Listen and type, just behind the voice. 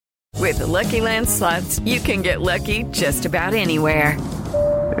With the Lucky Land Slots, you can get lucky just about anywhere.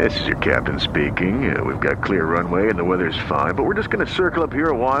 This is your captain speaking. We've got clear runway and the weather's fine, but we're just going to circle up here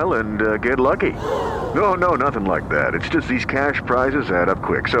a while and get lucky. No, nothing like that. It's just these cash prizes add up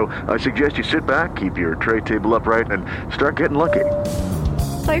quick. So I suggest you sit back, keep your tray table upright, and start getting lucky.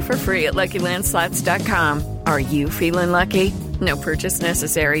 Play for free at LuckyLandSlots.com. Are you feeling lucky? No purchase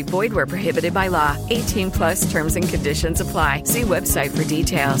necessary. Void where prohibited by law. 18+ terms and conditions apply. See website for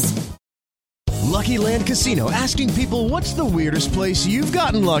details. Lucky Land Casino, asking people, what's the weirdest place you've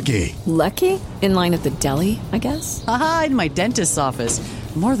gotten lucky? Lucky? In line at the deli, I guess? Aha, in my dentist's office.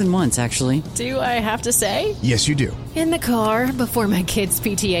 More than once, actually. Do I have to say? Yes, you do. In the car before my kids'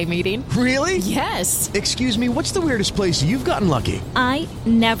 PTA meeting. Really? Yes. Excuse me, what's the weirdest place you've gotten lucky? I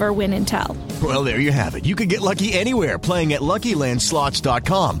never win and tell. Well, there you have it. You can get lucky anywhere, playing at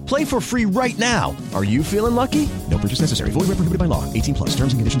LuckyLandSlots.com. Play for free right now. Are you feeling lucky? No purchase necessary. Void where prohibited by law. 18+.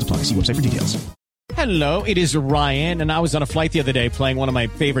 Terms and conditions apply. See website for details. Hello, it is Ryan, and I was on a flight the other day playing one of my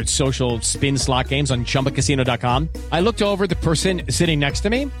favorite social spin slot games on ChumbaCasino.com. I looked over at the person sitting next to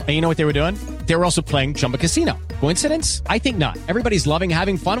me, and you know what they were doing? They were also playing Chumba Casino. Coincidence? I think not. Everybody's loving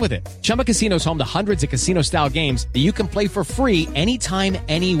having fun with it. Chumba Casino is home to hundreds of casino-style games that you can play for free anytime,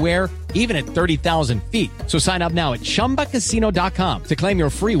 anywhere, even at 30,000 feet. So sign up now at ChumbaCasino.com to claim your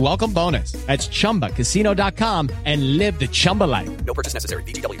free welcome bonus. That's ChumbaCasino.com and live the Chumba life. No purchase necessary.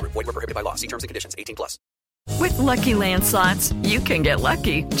 VGW. Void where prohibited by law. See terms and conditions. 18+. With Lucky Land Slots, you can get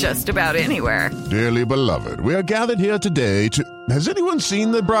lucky just about anywhere. Dearly beloved, we are gathered here today to... Has anyone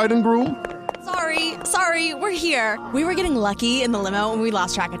seen the bride and groom? Sorry, we're here. We were getting lucky in the limo and we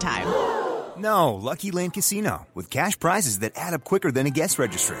lost track of time. No, Lucky Land Casino, with cash prizes that add up quicker than a guest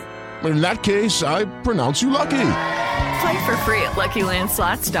registry. In that case, I pronounce you lucky. Play for free at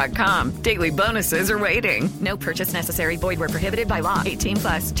LuckyLandSlots.com. Daily bonuses are waiting. No purchase necessary. Void where prohibited by law.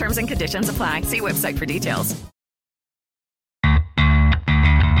 18+. Terms and conditions apply. See website for details.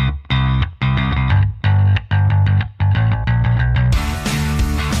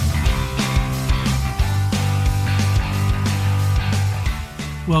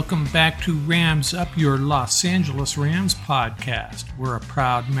 Welcome back to Rams Up, your Los Angeles Rams podcast. We're a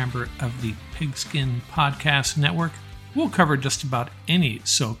proud member of the Pigskin Podcast Network. We'll cover just about any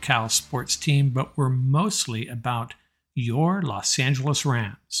SoCal sports team, but we're mostly about your Los Angeles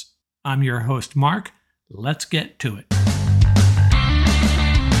Rams. I'm your host, Mark. Let's get to it.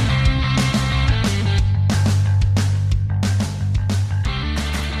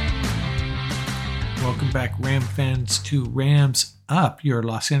 Welcome back, Ram fans, to Rams Up, your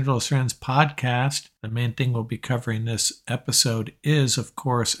Los Angeles Rams podcast. The main thing we'll be covering this episode is, of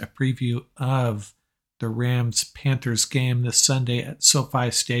course, a preview of the Rams-Panthers game this Sunday at SoFi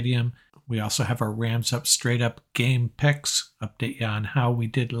Stadium. We also have our Rams Up Straight Up game picks, update you on how we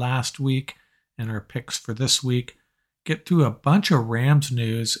did last week and our picks for this week. Get through a bunch of Rams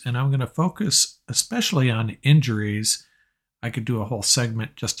news, and I'm going to focus especially on injuries. I could do a whole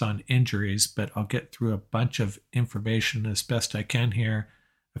segment just on injuries, but I'll get through a bunch of information as best I can here.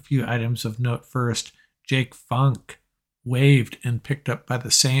 A few items of note first. Jake Funk waived and picked up by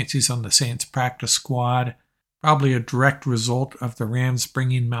the Saints. He's on the Saints practice squad. Probably a direct result of the Rams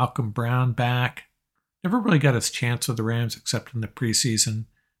bringing Malcolm Brown back. Never really got his chance with the Rams except in the preseason.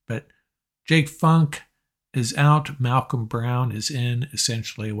 But Jake Funk is out. Malcolm Brown is in.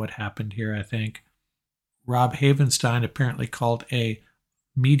 Essentially what happened here, I think. Rob Havenstein apparently called a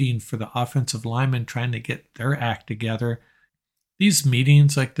meeting for the offensive linemen trying to get their act together. These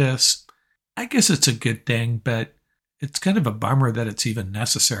meetings like this, I guess it's a good thing, but it's kind of a bummer that it's even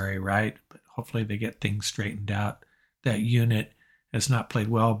necessary, right? But hopefully they get things straightened out. That unit has not played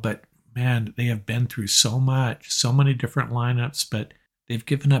well, but man, they have been through so much, so many different lineups, but they've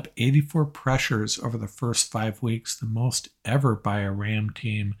given up 84 pressures over the first 5 weeks, the most ever by a Ram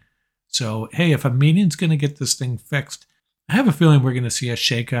team. So, hey, if a meeting's going to get this thing fixed, I have a feeling we're going to see a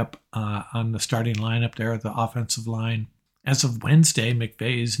shakeup on the starting lineup there, the offensive line. As of Wednesday,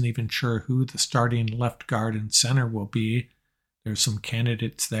 McVay isn't even sure who the starting left guard and center will be. There's some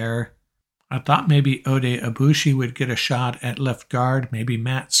candidates there. I thought maybe Ode Ibushi would get a shot at left guard. Maybe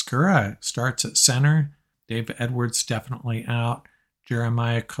Matt Skura starts at center. Dave Edwards definitely out.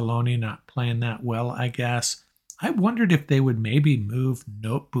 Jeremiah Coloni not playing that well, I guess. I wondered if they would maybe move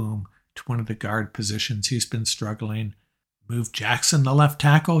Noteboom to one of the guard positions. He's been struggling. Move Jackson, the left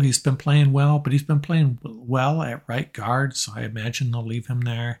tackle. He's been playing well, but he's been playing well at right guard, so I imagine they'll leave him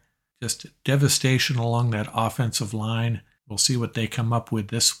there. Just devastation along that offensive line. We'll see what they come up with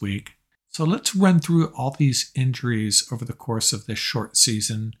this week. So let's run through all these injuries over the course of this short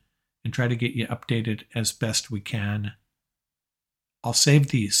season and try to get you updated as best we can. I'll save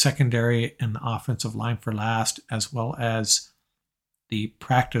the secondary and the offensive line for last, as well as the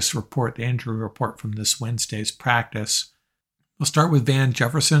practice report, the injury report from this Wednesday's practice. We'll start with Van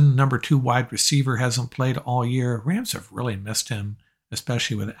Jefferson, number 2 wide receiver, hasn't played all year. Rams have really missed him,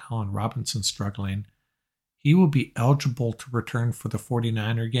 especially with Allen Robinson struggling. He will be eligible to return for the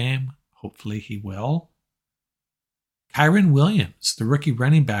 49er game. Hopefully he will. Kyren Williams, the rookie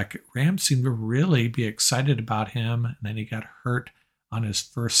running back, Rams seem to really be excited about him, and then he got hurt on his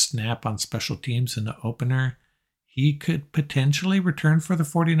first snap on special teams in the opener. He could potentially return for the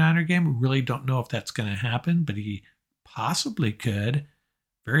 49er game. We really don't know if that's going to happen, but he possibly could.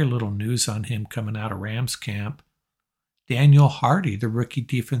 Very little news on him coming out of Rams camp. Daniel Hardy, the rookie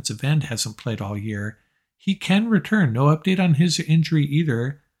defensive end, hasn't played all year. He can return. No update on his injury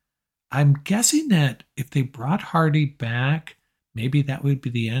either. I'm guessing that if they brought Hardy back, maybe that would be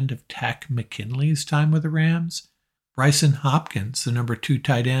the end of Takk McKinley's time with the Rams. Bryson Hopkins, the number 2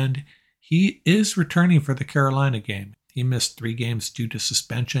 tight end, he is returning for the Carolina game. He missed 3 games due to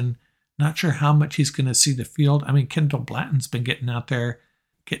suspension. Not sure how much he's going to see the field. I mean, Kendall Blanton's been getting out there,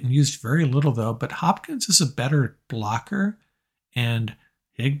 getting used very little though, but Hopkins is a better blocker, and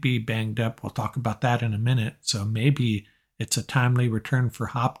Higbee banged up. We'll talk about that in a minute. So maybe it's a timely return for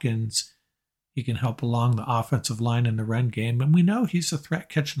Hopkins. He can help along the offensive line in the run game, and we know he's a threat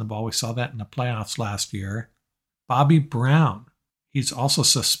catching the ball. We saw that in the playoffs last year. Bobby Brown, he's also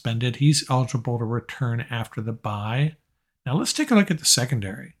suspended. He's eligible to return after the bye. Now let's take a look at the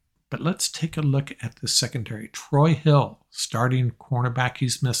secondary. But let's take a look at the secondary. Troy Hill, starting cornerback.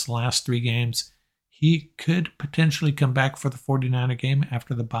 He's missed the last 3 games. He could potentially come back for the 49er game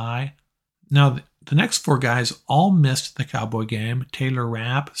after the bye. Now, the next 4 guys all missed the Cowboy game. Taylor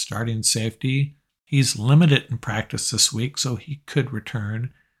Rapp, starting safety. He's limited in practice this week, so he could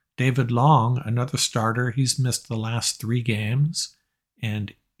return. David Long, another starter. He's missed the last 3 games,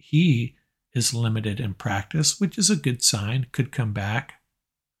 and he is limited in practice, which is a good sign. Could come back.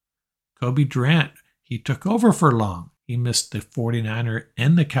 Kobe Durant, he took over for Long. He missed the 49er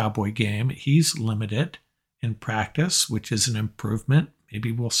and the Cowboy game. He's limited in practice, which is an improvement.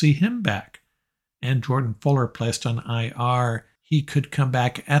 Maybe we'll see him back. And Jordan Fuller placed on IR. He could come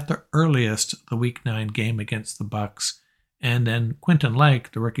back at the earliest, the Week 9 game against the Bucs. And then Quentin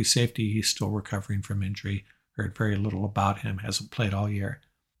Lake, the rookie safety, he's still recovering from injury. Heard very little about him, hasn't played all year.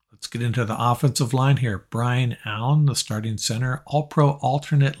 Let's get into the offensive line here. Brian Allen, the starting center, All-Pro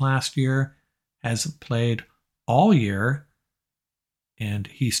alternate last year, hasn't played all year, and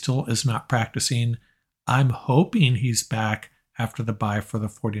he still is not practicing. I'm hoping he's back after the bye for the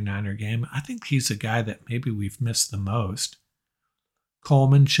 49er game. I think he's a guy that maybe we've missed the most.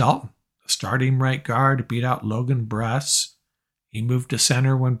 Coleman Shelton, the starting right guard, beat out Logan Bruss. He moved to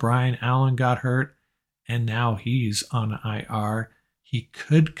center when Brian Allen got hurt, and now he's on IR. He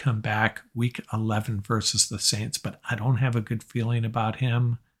could come back Week 11 versus the Saints, but I don't have a good feeling about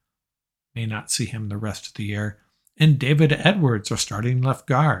him. May not see him the rest of the year. And David Edwards, our starting left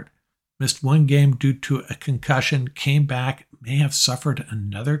guard, missed 1 game due to a concussion, came back, may have suffered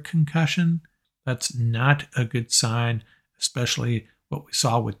another concussion. That's not a good sign, especially what we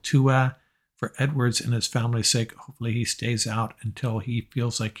saw with Tua. For Edwards and his family's sake, hopefully he stays out until he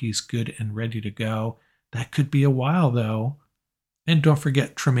feels like he's good and ready to go. That could be a while, though. And don't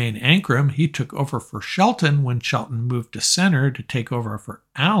forget Tremaine Ankrum. He took over for Shelton when Shelton moved to center to take over for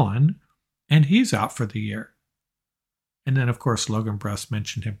Allen, and he's out for the year. And then, of course, Logan Bruss,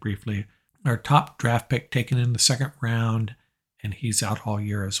 mentioned him briefly, our top draft pick taken in the 2nd round, and he's out all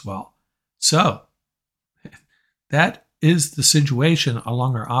year as well. So that is the situation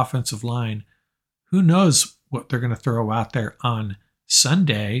along our offensive line. Who knows what they're going to throw out there on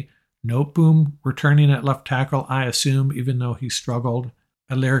Sunday? Noteboom returning at left tackle, I assume, even though he struggled.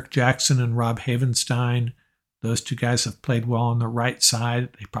 Alaric Jackson and Rob Havenstein, those 2 guys have played well on the right side.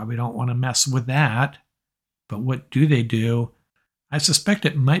 They probably don't want to mess with that. But what do? I suspect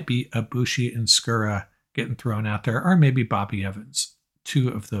it might be Ibushi and Skura getting thrown out there, or maybe Bobby Evans. 2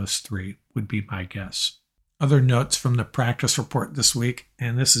 of those 3 would be my guess. Other notes from the practice report this week,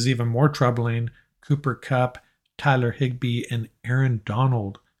 and this is even more troubling. Cooper Kupp, Tyler Higbee, and Aaron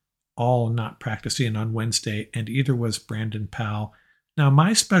Donald all not practicing on Wednesday, and either was Brandon Powell. Now,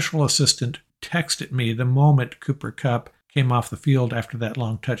 my special assistant texted me the moment Cooper Kupp came off the field after that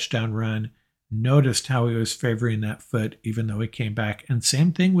long touchdown run, noticed how he was favoring that foot even though he came back. And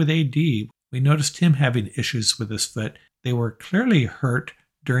same thing with AD. We noticed him having issues with his foot. They were clearly hurt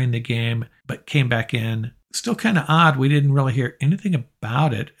during the game, but came back in. Still kind of odd. We didn't really hear anything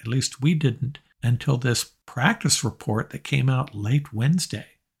about it, at least we didn't, until this practice report that came out late Wednesday.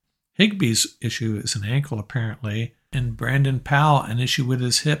 Higbee's issue is an ankle, apparently. And Brandon Powell, an issue with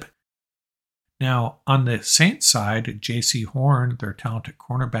his hip. Now, on the Saints side, J.C. Horn, their talented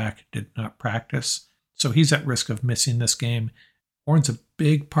cornerback, did not practice, so he's at risk of missing this game. Horn's a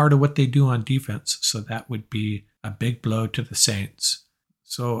big part of what they do on defense, so that would be a big blow to the Saints.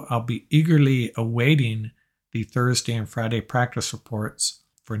 So I'll be eagerly awaiting the Thursday and Friday practice reports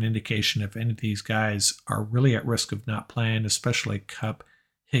for an indication if any of these guys are really at risk of not playing, especially Kupp,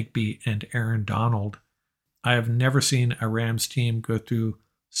 Higbee, and Aaron Donald. I have never seen a Rams team go through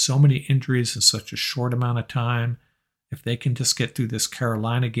so many injuries in such a short amount of time. If they can just get through this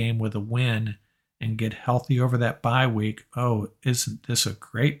Carolina game with a win and get healthy over that bye week, oh, isn't this a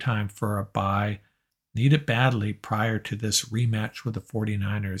great time for a bye? Need it badly prior to this rematch with the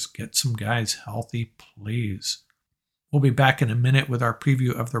 49ers. Get some guys healthy, please. We'll be back in a minute with our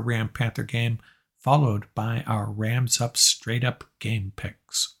preview of the Ram-Panther game, followed by our Rams Up Straight Up game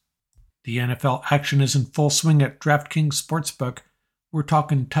picks. The NFL action is in full swing at DraftKings Sportsbook. We're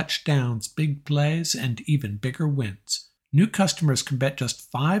talking touchdowns, big plays, and even bigger wins. New customers can bet just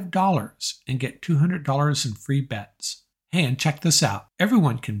 $5 and get $200 in free bets. Hey, and check this out.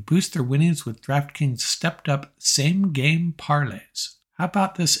 Everyone can boost their winnings with DraftKings stepped-up same-game parlays. How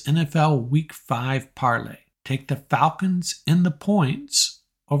about this NFL Week 5 parlay? Take the Falcons in the points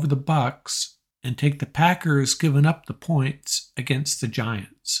over the Bucks and take the Packers giving up the points against the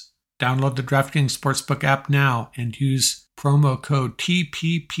Giants. Download the DraftKings Sportsbook app now and use promo code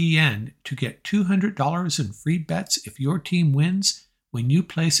TPPN to get $200 in free bets if your team wins when you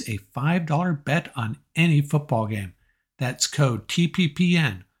place a $5 bet on any football game. That's code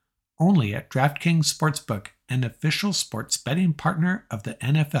TPPN, only at DraftKings Sportsbook, an official sports betting partner of the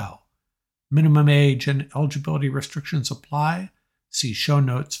NFL. Minimum age and eligibility restrictions apply. See show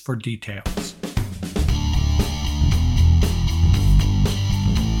notes for details.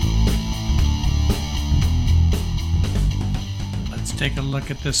 Let's take a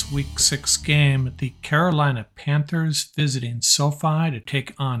look at this Week 6 game. The Carolina Panthers visiting SoFi to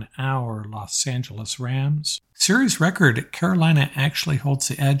take on our Los Angeles Rams. Series record, Carolina actually holds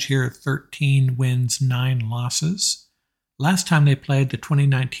the edge here, 13 wins, 9 losses. Last time they played, the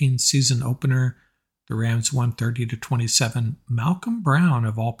 2019 season opener, the Rams won 30-27. Malcolm Brown,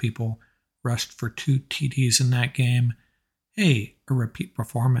 of all people, rushed for 2 TDs in that game. Hey, a repeat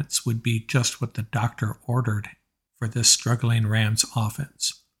performance would be just what the doctor ordered for this struggling Rams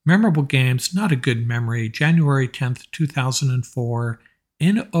offense. Memorable games, not a good memory. January 10th, 2004.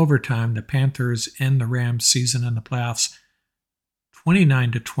 In overtime, the Panthers end the Rams season in the playoffs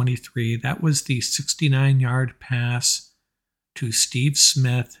 29-23. That was the 69-yard pass to Steve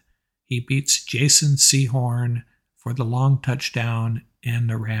Smith. He beats Jason Sehorn for the long touchdown, and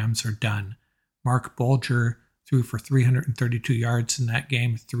the Rams are done. Mark Bulger threw for 332 yards in that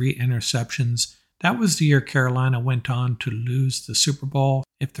game, 3 interceptions. That was the year Carolina went on to lose the Super Bowl.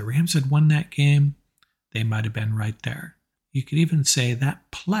 If the Rams had won that game, they might have been right there. You could even say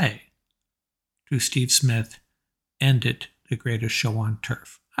that play to Steve Smith ended the greatest show on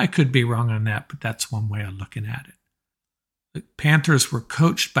turf. I could be wrong on that, but that's one way of looking at it. The Panthers were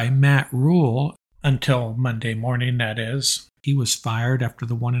coached by Matt Rule until Monday morning, that is. He was fired after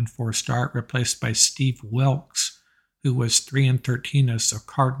the 1-4 start, replaced by Steve Wilkes, who was 3-13 as the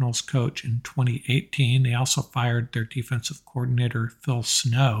Cardinals coach in 2018. They also fired their defensive coordinator, Phil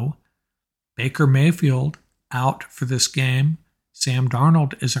Snow. Baker Mayfield out for this game. Sam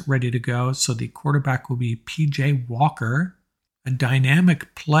Darnold isn't ready to go, so the quarterback will be P.J. Walker, a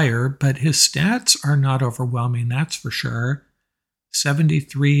dynamic player, but his stats are not overwhelming, that's for sure.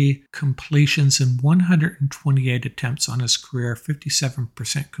 73 completions and 128 attempts on his career,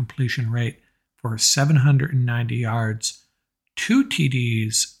 57% completion rate for 790 yards, 2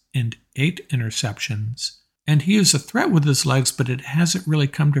 TDs, and 8 interceptions. And he is a threat with his legs, but it hasn't really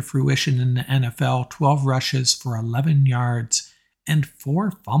come to fruition in the NFL. 12 rushes for 11 yards and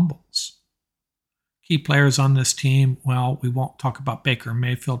 4 fumbles. Key players on this team, well, we won't talk about Baker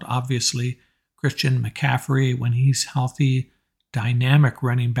Mayfield, obviously. Christian McCaffrey, when he's healthy, dynamic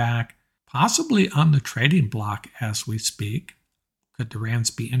running back, possibly on the trading block as we speak. Could the Rams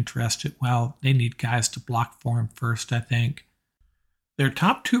be interested? Well, they need guys to block for him first, I think. Their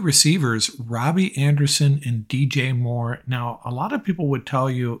top 2 receivers, Robbie Anderson and DJ Moore. Now, a lot of people would tell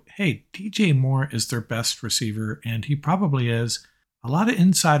you, hey, DJ Moore is their best receiver, and he probably is. A lot of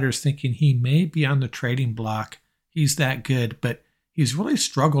insiders thinking he may be on the trading block. He's that good, but he's really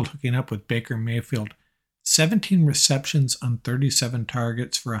struggled hooking up with Baker Mayfield. 17 receptions on 37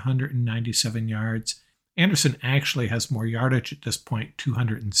 targets for 197 yards. Anderson actually has more yardage at this point,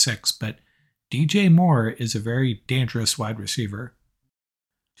 206, but DJ Moore is a very dangerous wide receiver.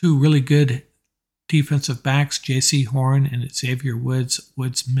 2 really good defensive backs, J.C. Horn and Xavier Woods.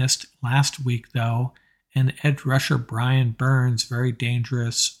 Woods missed last week, though. And edge rusher Brian Burns, very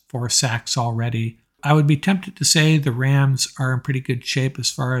dangerous, 4 sacks already. I would be tempted to say the Rams are in pretty good shape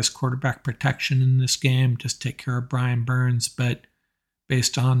as far as quarterback protection in this game. Just take care of Brian Burns, but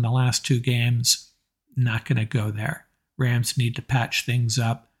based on the last 2 games, not going to go there. Rams need to patch things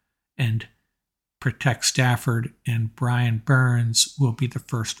up and protect Stafford, and Brian Burns will be the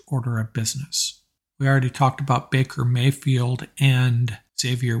first order of business. We already talked about Baker Mayfield and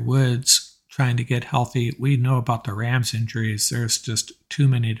Xavier Woods trying to get healthy. We know about the Rams injuries. There's just too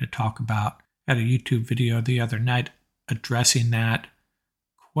many to talk about. I had a YouTube video the other night addressing that.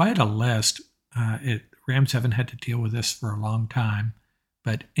 Quite a list. Rams haven't had to deal with this for a long time,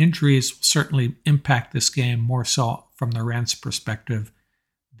 but injuries will certainly impact this game more so from the Rams' perspective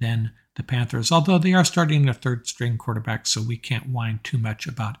than the Panthers, although they are starting a third-string quarterback, so we can't whine too much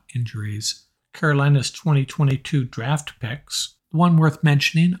about injuries. Carolina's 2022 draft picks. The one worth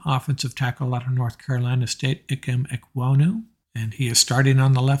mentioning, offensive tackle out of North Carolina State, Ikem Ekwonu, and he is starting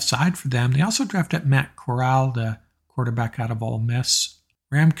on the left side for them. They also drafted Matt Corral, the quarterback out of Ole Miss.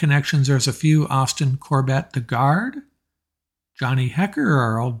 Ram connections, there's a few. Austin Corbett, the guard. Johnny Hecker,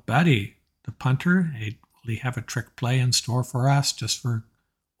 our old buddy, the punter. Will he have a trick play in store for us, just for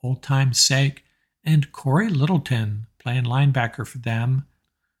old time's sake? And Corey Littleton, playing linebacker for them,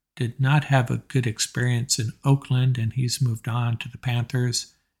 did not have a good experience in Oakland, and he's moved on to the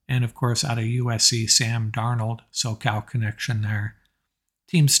Panthers. And, of course, out of USC, Sam Darnold, SoCal connection there.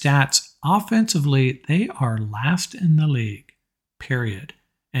 Team stats, offensively, they are last in the league, period.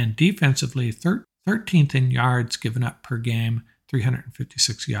 And defensively, 13th in yards given up per game,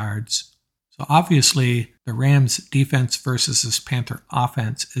 356 yards. So obviously, the Rams defense versus this Panther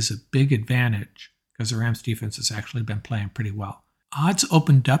offense is a big advantage because the Rams defense has actually been playing pretty well. Odds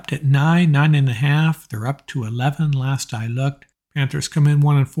opened up at 9.5. They're up to 11 last I looked. Panthers come in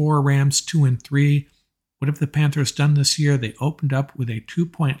 1-4, Rams 2-3. What have the Panthers done this year? They opened up with a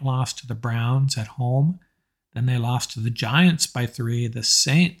 2-point loss to the Browns at home. Then they lost to the Giants by 3. The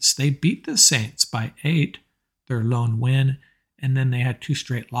Saints, they beat the Saints by 8, their lone win. And then they had 2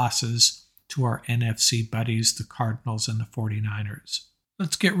 straight losses to our NFC buddies, the Cardinals and the 49ers.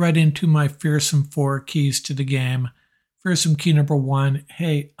 Let's get right into my fearsome 4 keys to the game. Fearsome key number 1,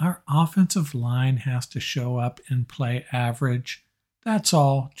 hey, our offensive line has to show up and play average. That's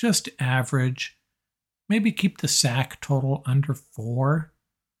all, just average. Maybe keep the sack total under 4.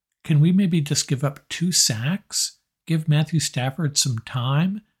 Can we maybe just give up 2 sacks? Give Matthew Stafford some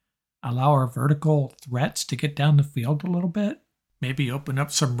time? Allow our vertical threats to get down the field a little bit? Maybe open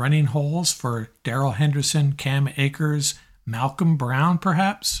up some running holes for Darrell Henderson, Cam Akers, Malcolm Brown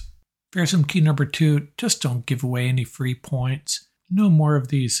perhaps? Fearsome key number 2, just don't give away any free points. No more of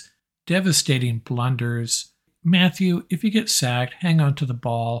these devastating blunders. Matthew, if you get sacked, hang on to the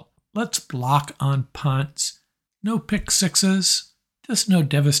ball. Let's block on punts. No pick sixes. Just no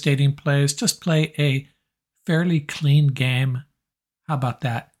devastating plays. Just play a fairly clean game. How about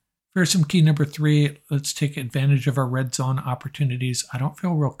that? Fearsome key number 3, let's take advantage of our red zone opportunities. I don't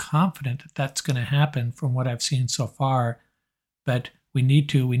feel real confident that that's going to happen from what I've seen so far, but we need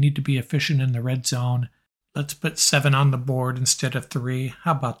to be efficient in the red zone. Let's put 7 on the board instead of 3.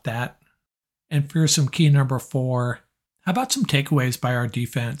 How about that? And fearsome key number 4, how about some takeaways by our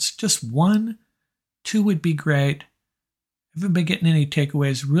defense? Just 1, 2 would be great. Haven't been getting any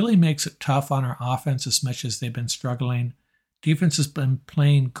takeaways. Really makes it tough on our offense as much as they've been struggling. Defense has been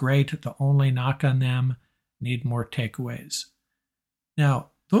playing great. The only knock on them, need more takeaways.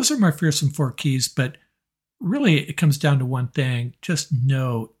 Now, those are my fearsome 4 keys, but really, it comes down to one thing. Just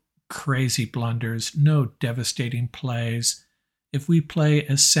no crazy blunders, no devastating plays. If we play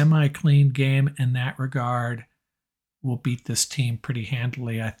a semi-clean game in that regard, we'll beat this team pretty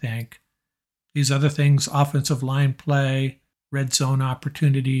handily, I think. These other things, offensive line play, red zone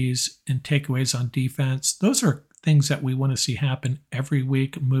opportunities, and takeaways on defense, those are things that we want to see happen every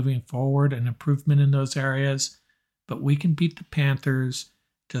week moving forward, an improvement in those areas. But we can beat the Panthers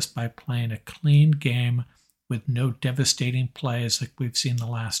just by playing a clean game with no devastating plays like we've seen the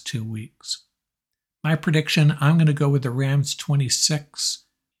last 2 weeks. My prediction, I'm going to go with the Rams 26,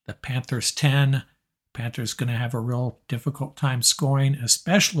 the Panthers 10. Panthers going to have a real difficult time scoring,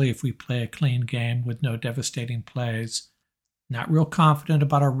 especially if we play a clean game with no devastating plays. Not real confident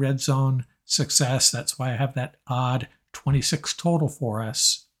about our red zone success. That's why I have that odd 26 total for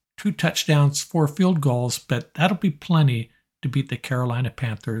us. 2 touchdowns, 4 field goals, but that'll be plenty to beat the Carolina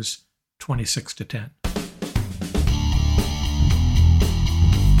Panthers 26-10.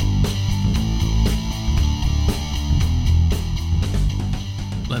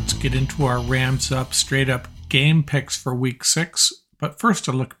 Let's get into our Rams Up Straight Up game picks for Week 6. But first,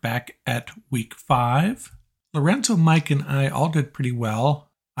 a look back at Week 5. Lorenzo, Mike, and I all did pretty well.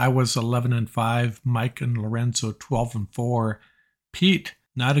 I was 11-5, Mike and Lorenzo 12-4. Pete,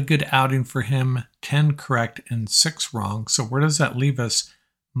 not a good outing for him, 10 correct and 6 wrong. So where does that leave us?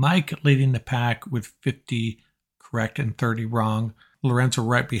 Mike leading the pack with 50 correct and 30 wrong. Lorenzo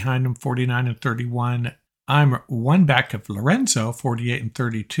right behind him, 49-31. I'm one back of Lorenzo,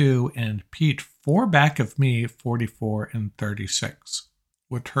 48-32, and Pete 4 back of me, 44-36.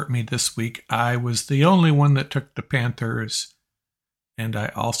 What hurt me this week, I was the only one that took the Panthers, and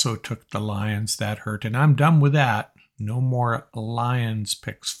I also took the Lions. That hurt, and I'm done with that. No more Lions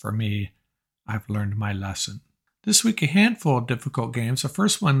picks for me. I've learned my lesson. This week, a handful of difficult games. The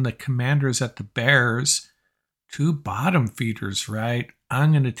first one, the Commanders at the Bears. 2 bottom feeders, right?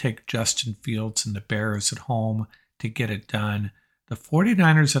 I'm going to take Justin Fields and the Bears at home to get it done. The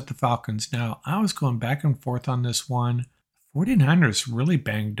 49ers at the Falcons. Now, I was going back and forth on this one. 49ers really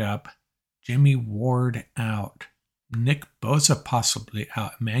banged up. Jimmy Ward out. Nick Bosa possibly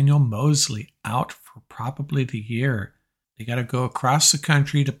out. Emmanuel Mosley out for probably the year. They got to go across the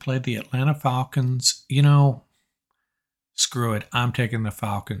country to play the Atlanta Falcons. Screw it. I'm taking the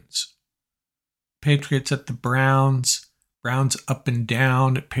Falcons. Patriots at the Browns. Browns up and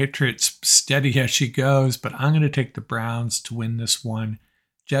down. Patriots steady as she goes, but I'm going to take the Browns to win this one.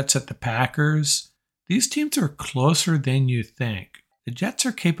 Jets at the Packers. These teams are closer than you think. The Jets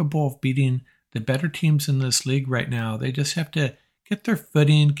are capable of beating the better teams in this league right now. They just have to get their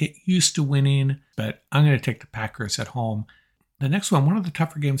footing, get used to winning, but I'm going to take the Packers at home. The next one of the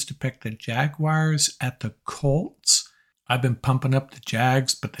tougher games to pick, the Jaguars at the Colts. I've been pumping up the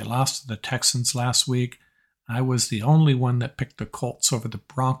Jags, but they lost to the Texans last week. I was the only one that picked the Colts over the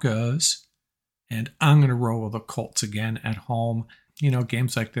Broncos, and I'm going to roll with the Colts again at home.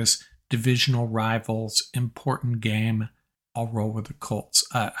 Games like this, divisional rivals, important game, I'll roll with the Colts.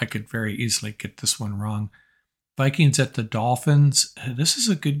 I could very easily get this one wrong. Vikings at the Dolphins. This is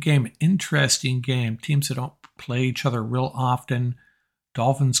a good game, interesting game. Teams that don't play each other real often.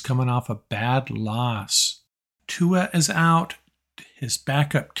 Dolphins coming off a bad loss. Tua is out. His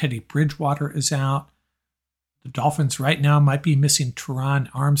backup, Teddy Bridgewater, is out. The Dolphins right now might be missing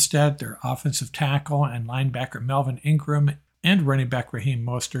Teron Armstead, their offensive tackle, and linebacker Melvin Ingram, and running back Raheem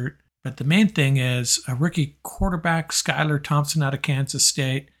Mostert. But the main thing is a rookie quarterback, Skylar Thompson out of Kansas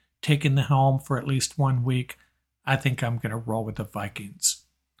State, taking the helm for at least 1 week. I think I'm going to roll with the Vikings.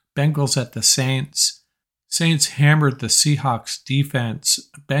 Bengals at the Saints. Saints hammered the Seahawks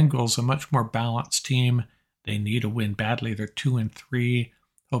defense. Bengals, a much more balanced team. They need a win badly. They're 2-3,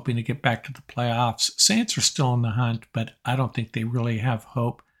 hoping to get back to the playoffs. Saints are still in the hunt, but I don't think they really have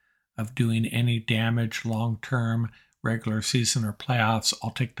hope of doing any damage long-term, regular season or playoffs. I'll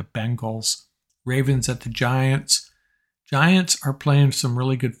take the Bengals. Ravens at the Giants. Giants are playing some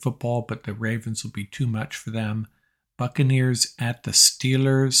really good football, but the Ravens will be too much for them. Buccaneers at the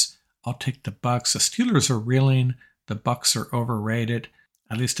Steelers. I'll take the Bucs. The Steelers are reeling. The Bucs are overrated.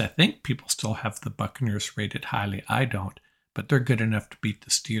 At least I think people still have the Buccaneers rated highly. I don't, but they're good enough to beat the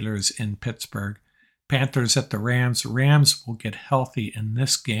Steelers in Pittsburgh. Panthers at the Rams. Rams will get healthy in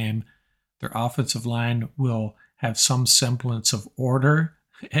this game. Their offensive line will have some semblance of order,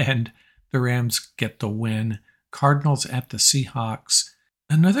 and the Rams get the win. Cardinals at the Seahawks.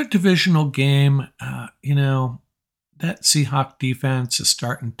 Another divisional game. That Seahawks defense is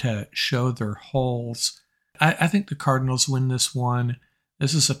starting to show their holes. I think the Cardinals win this one.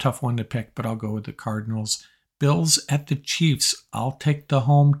 This is a tough one to pick, but I'll go with the Cardinals. Bills at the Chiefs. I'll take the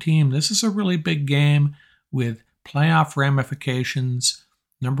home team. This is a really big game with playoff ramifications.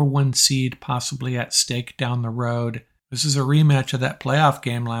 Number 1 seed possibly at stake down the road. This is a rematch of that playoff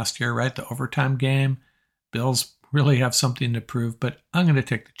game last year, right? The overtime game. Bills really have something to prove, but I'm going to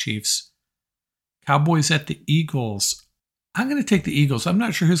take the Chiefs. Cowboys at the Eagles. I'm going to take the Eagles. I'm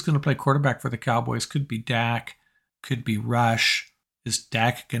not sure who's going to play quarterback for the Cowboys. Could be Dak. Could be Rush. Is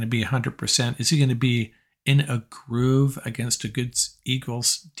Dak going to be 100%? Is he going to be in a groove against a good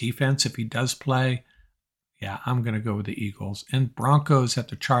Eagles defense if he does play? Yeah, I'm going to go with the Eagles. And Broncos at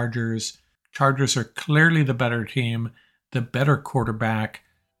the Chargers. Chargers are clearly the better team, the better quarterback.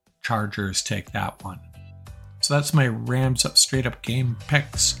 Chargers take that one. So that's my Rams Up Straight Up game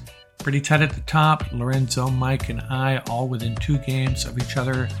picks. Pretty tight at the top. Lorenzo, Mike, and I all within 2 games of each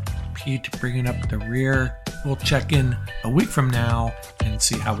other. Pete bringing up the rear. We'll check in a week from now and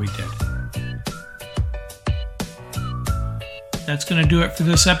see how we did. That's going to do it for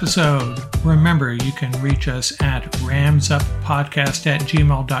this episode. Remember, you can reach us at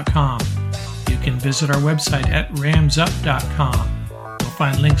ramsuppodcast@gmail.com. You can visit our website at ramsup.com. We'll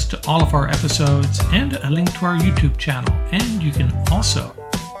find links to all of our episodes and a link to our YouTube channel. And you can also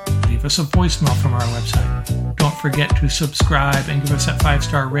leave us a voicemail from our website. Don't forget to subscribe and give us that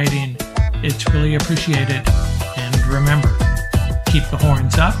 5-star rating. It's really appreciated. And remember, keep the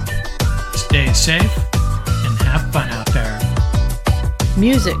horns up, stay safe, and have fun out there.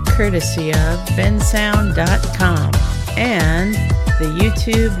 Music courtesy of bensound.com and the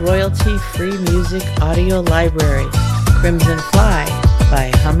YouTube royalty-free music audio library, Crimson Fly by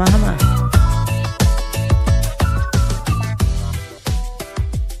Humma Humma.